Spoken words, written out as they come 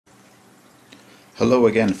Hello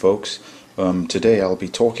again, folks. Today I'll be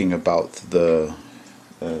talking about the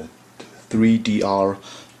 3DR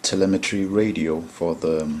telemetry radio for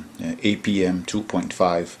the APM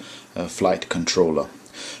 2.5 flight controller.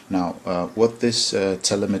 Now, what this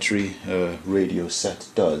telemetry radio set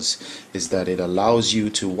does is that it allows you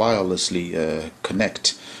to wirelessly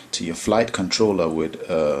connect to your flight controller with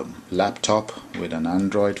a laptop, with an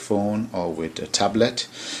Android phone, or with a tablet.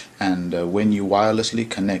 And when you wirelessly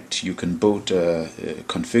connect, you can both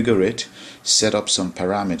configure it, set up some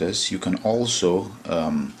parameters. You can also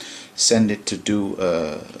send it to do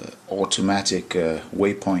automatic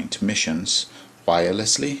waypoint missions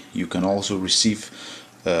wirelessly. You can also receive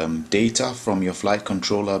data from your flight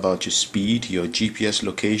controller about your speed, your GPS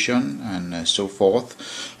location, and so forth.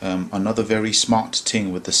 Another very smart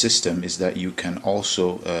thing with the system is that you can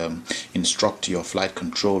also instruct your flight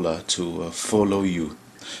controller to follow you.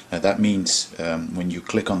 That means when you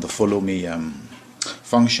click on the follow me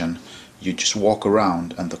function, you just walk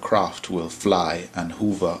around and the craft will fly and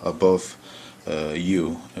hover above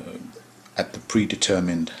you at the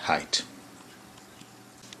predetermined height.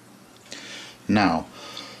 Now,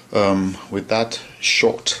 with that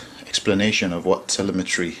short explanation of what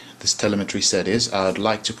this telemetry set is, I'd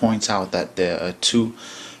like to point out that there are two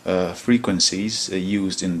frequencies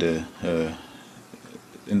used in the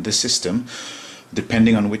system,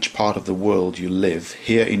 depending on which part of the world you live.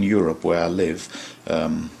 Here in Europe, where I live,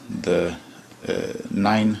 the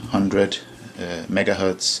 900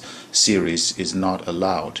 megahertz series is not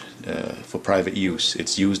allowed for private use.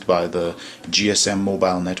 It's used by the GSM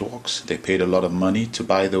mobile networks. They paid a lot of money to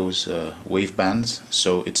buy those wave bands,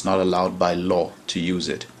 so it's not allowed by law to use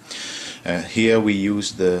it. Here we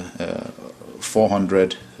use the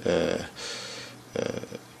 400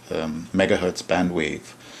 megahertz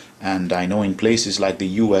bandwidth, and I know in places like the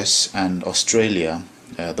US and Australia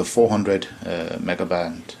the 400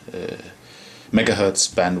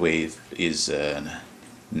 megahertz bandwidth is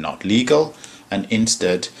not legal, and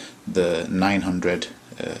instead the 900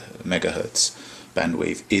 megahertz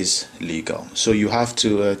bandwidth is legal. So you have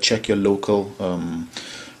to check your local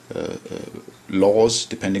laws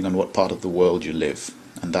depending on what part of the world you live,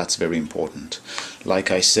 and that's very important.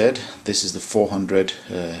 Like I said, this is the 400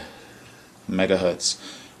 megahertz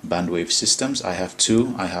bandwidth systems. I have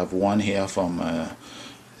two. I have one here from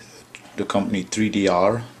the company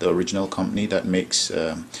 3DR, the original company that makes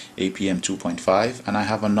APM 2.5, and I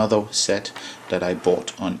have another set that I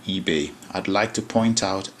bought on eBay. I'd like to point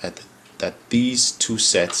out that these two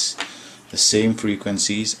sets, the same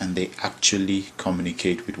frequencies, and they actually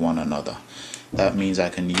communicate with one another. That means I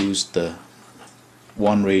can use the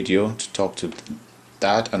one radio to talk to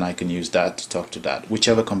that, and I can use that to talk to that.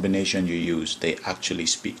 Whichever combination you use, they actually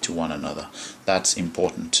speak to one another. That's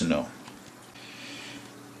important to know.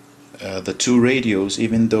 The two radios,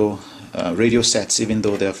 even though radio sets, even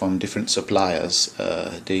though they're from different suppliers,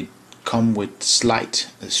 they come with slight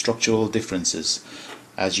structural differences.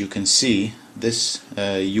 As you can see, this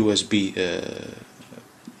USB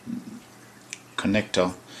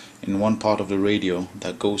connector in one part of the radio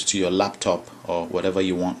that goes to your laptop or whatever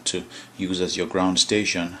you want to use as your ground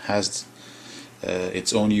station has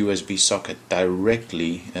its own USB socket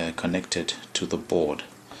directly connected to the board.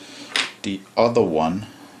 The other one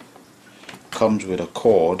comes with a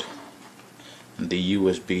cord, and the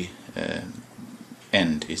USB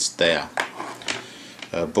end is there.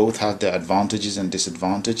 Both have their advantages and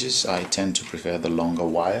disadvantages. I tend to prefer the longer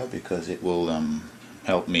wire because it will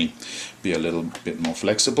help me be a little bit more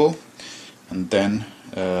flexible. And then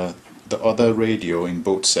the other radio in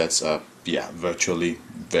both sets are virtually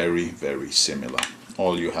very similar.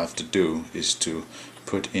 All you have to do is to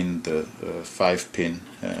put in the 5-pin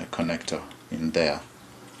connector in there,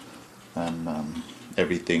 and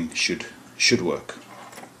everything should work.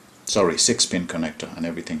 Sorry, 6-pin connector, and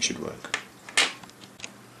everything should work.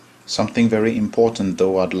 Something very important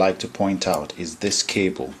though I'd like to point out is this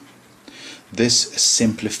cable. This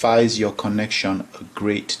simplifies your connection a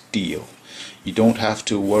great deal. You don't have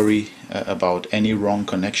to worry about any wrong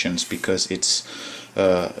connections because it's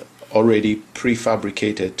already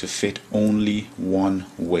prefabricated to fit only one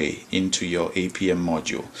way into your APM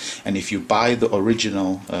module. And if you buy the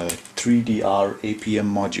original 3DR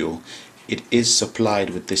APM module, it is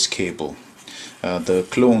supplied with this cable. The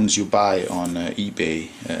clones you buy on eBay,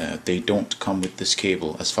 they don't come with this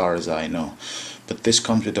cable as far as I know. But this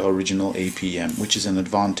comes with the original APM, which is an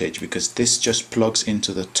advantage because this just plugs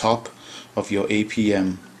into the top of your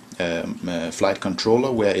APM flight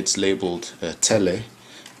controller where it's labeled tele,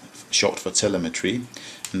 short for telemetry,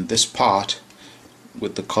 and this part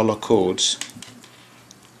with the color codes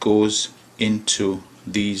goes into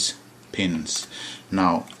these pins.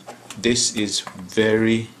 Now this is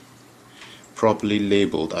very properly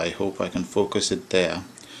labeled. I hope I can focus it there,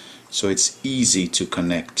 so it's easy to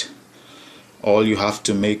connect. All you have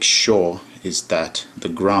to make sure is that the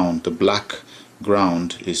ground, the black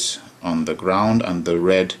ground, is on the ground and the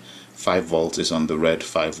red 5 volts is on the red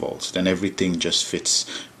 5 volts. Then everything just fits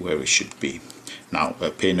where it should be. Now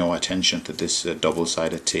pay no attention to this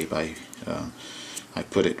double-sided tape. I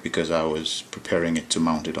put it because I was preparing it to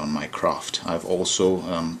mount it on my craft. I've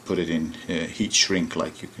also put it in heat shrink,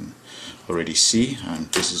 like you can already see, and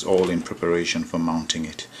this is all in preparation for mounting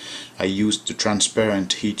it. I used the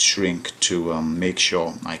transparent heat shrink to make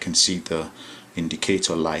sure I can see the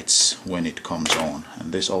indicator lights when it comes on,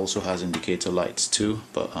 and this also has indicator lights too,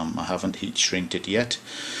 but I haven't heat shrinked it yet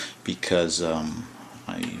because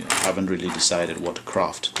I haven't really decided what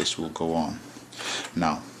craft this will go on.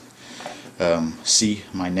 Now see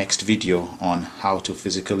my next video on how to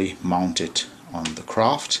physically mount it on the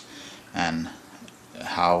craft and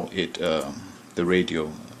how it the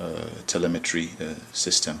radio telemetry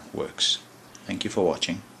system works. Thank you for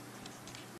watching.